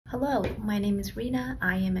Hello, my name is Rena.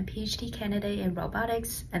 I am a PhD candidate in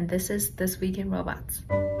robotics, and this is This Week in Robots.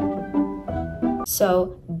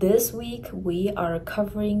 So this week we are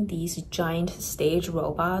covering these giant stage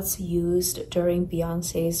robots used during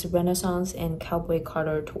Beyonce's Renaissance and Cowboy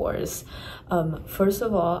Carter tours. First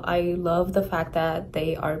of all, I love the fact that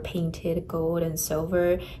they are painted gold and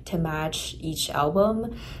silver to match each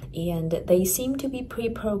album, and they seem to be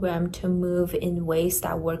pre-programmed to move in ways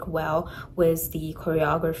that work well with the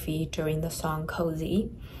choreography during the song Cozy.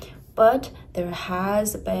 But there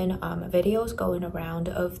has been videos going around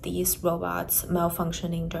of these robots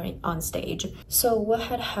malfunctioning on stage. So what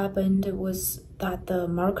had happened was that the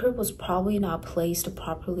marker was probably not placed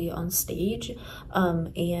properly on stage,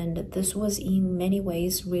 and this was in many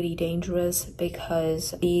ways really dangerous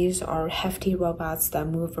because these are hefty robots that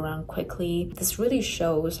move around quickly. This really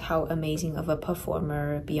shows how amazing of a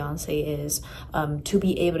performer Beyonce is, to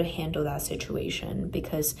be able to handle that situation,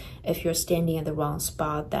 because if you're standing in the wrong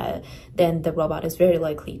spot, then the robot is very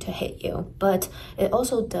likely to hit you. But it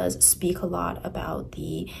also does speak a lot about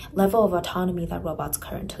the level of autonomy that robots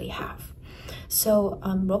currently have. So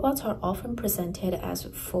robots are often presented as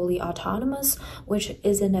fully autonomous, which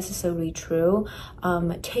isn't necessarily true.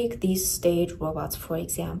 Take these stage robots, for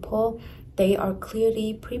example. They are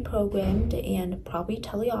clearly pre-programmed and probably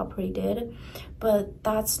teleoperated, but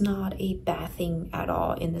that's not a bad thing at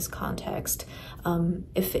all in this context.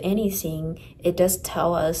 If anything, it does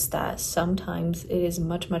tell us that sometimes it is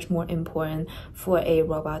much more important for a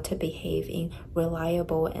robot to behave in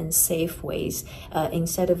reliable and safe ways,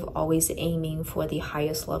 instead of always aiming for the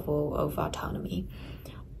highest level of autonomy.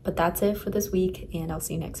 But that's it for this week, and I'll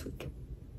see you next week.